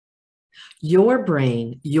Your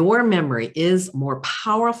brain, your memory is more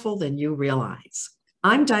powerful than you realize.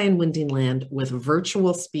 I'm Diane Windingland with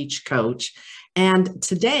Virtual Speech Coach, and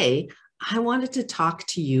today I wanted to talk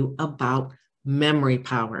to you about memory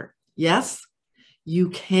power. Yes, you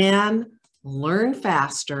can learn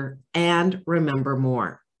faster and remember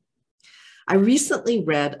more. I recently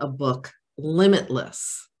read a book,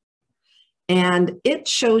 Limitless, and it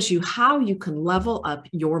shows you how you can level up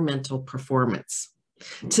your mental performance.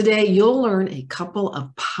 Today, you'll learn a couple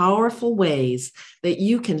of powerful ways that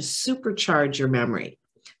you can supercharge your memory.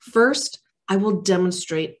 First, I will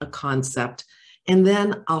demonstrate a concept, and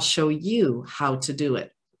then I'll show you how to do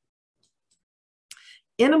it.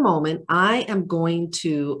 In a moment, I am going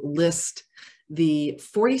to list the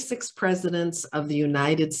 46 presidents of the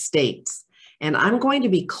United States, and I'm going to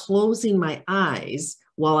be closing my eyes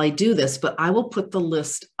while I do this, but I will put the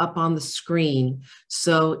list up on the screen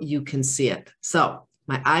so you can see it. So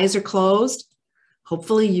my eyes are closed.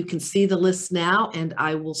 Hopefully you can see the list now, and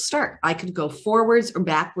I will start. I could go forwards or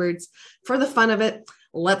backwards. For the fun of it,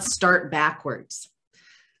 let's start backwards.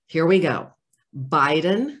 Here we go.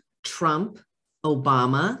 Biden, Trump,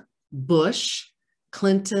 Obama, Bush,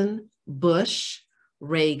 Clinton, Bush,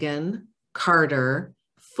 Reagan, Carter,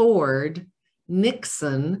 Ford,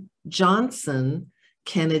 Nixon, Johnson,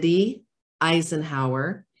 Kennedy,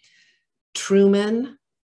 Eisenhower, Truman,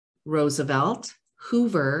 Roosevelt,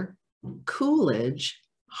 Hoover, Coolidge,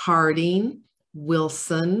 Harding,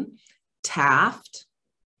 Wilson, Taft,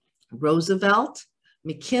 Roosevelt,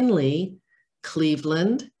 McKinley,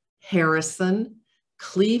 Cleveland, Harrison,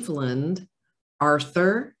 Cleveland,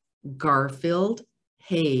 Arthur, Garfield,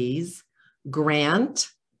 Hayes, Grant,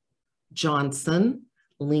 Johnson,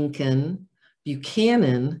 Lincoln,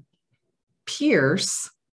 Buchanan, Pierce,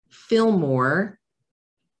 Fillmore,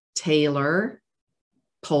 Taylor,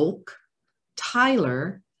 Polk,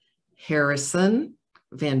 Tyler, Harrison,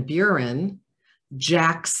 Van Buren,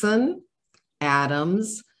 Jackson,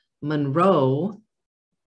 Adams, Monroe,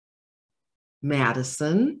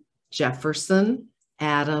 Madison, Jefferson,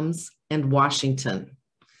 Adams, and Washington.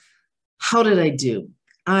 How did I do?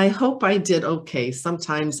 I hope I did okay.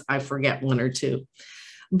 Sometimes I forget one or two.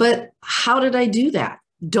 But how did I do that?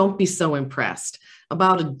 Don't be so impressed.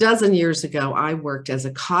 About a dozen years ago, I worked as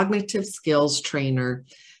a cognitive skills trainer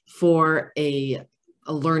for a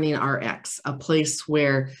Learning RX, a place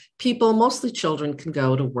where people, mostly children, can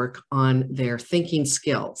go to work on their thinking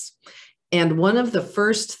skills. And one of the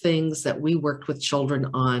first things that we worked with children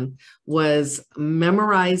on was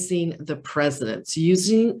memorizing the presidents,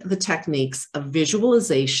 using the techniques of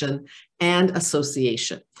visualization and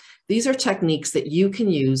association. These are techniques that you can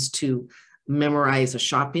use to memorize a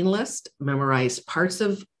shopping list, memorize parts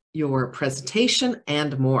of your presentation,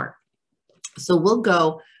 and more. So we'll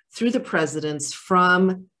go through the presidents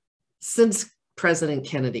since President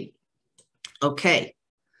Kennedy. Okay,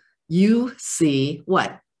 you see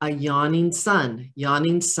what? A yawning sun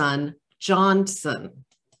Johnson.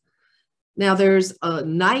 Now there's a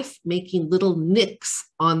knife making little nicks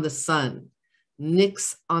on the sun.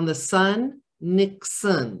 Nicks on the sun,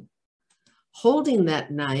 Nixon. Holding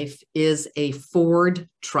that knife is a Ford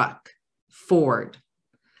truck, Ford.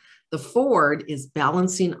 The Ford is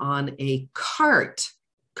balancing on a cart,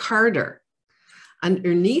 Carter.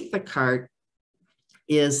 Underneath the cart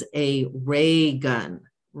is a ray gun,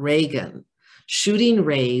 Reagan, shooting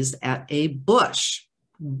rays at a bush,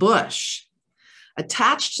 Bush.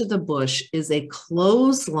 Attached to the bush is a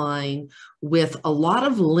clothesline with a lot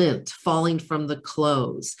of lint falling from the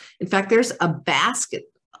clothes. In fact, there's a basket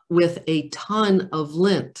with a ton of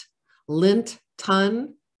lint. Lint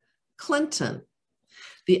ton, Clinton.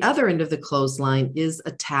 The other end of the clothesline is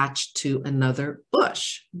attached to another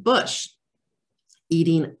bush, Bush.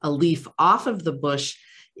 Eating a leaf off of the bush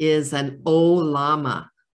is an Olama,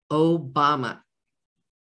 Obama.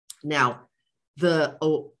 Now, the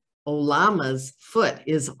Olama's foot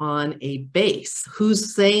is on a base.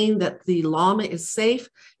 Who's saying that the llama is safe?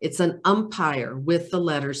 It's an umpire with the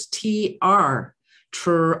letters TR,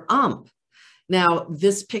 Trump. Now,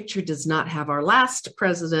 this picture does not have our last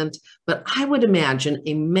president, but I would imagine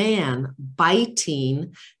a man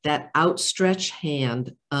biting that outstretched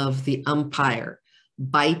hand of the umpire,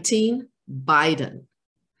 biting Biden.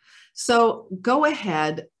 So go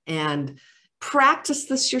ahead and practice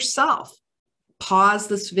this yourself. Pause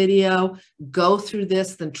this video, go through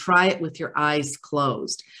this, then try it with your eyes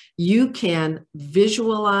closed. You can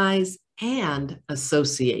visualize and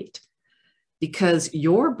associate, because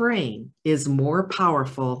your brain is more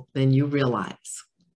powerful than you realize.